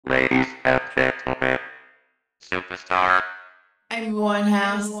Ladies and gentlemen, superstar. I'm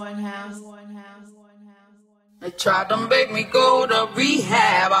house. They tried to make me go to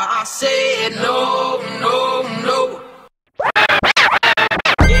rehab. I said no, no, no.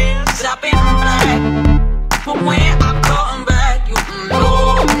 Yes, I've been black, but when I come back, you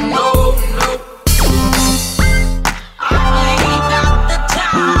no, no, no. I ain't got the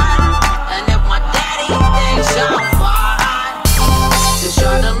time, and if my daddy thinks I'm fine, they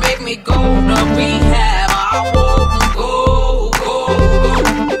tried to make me go to rehab.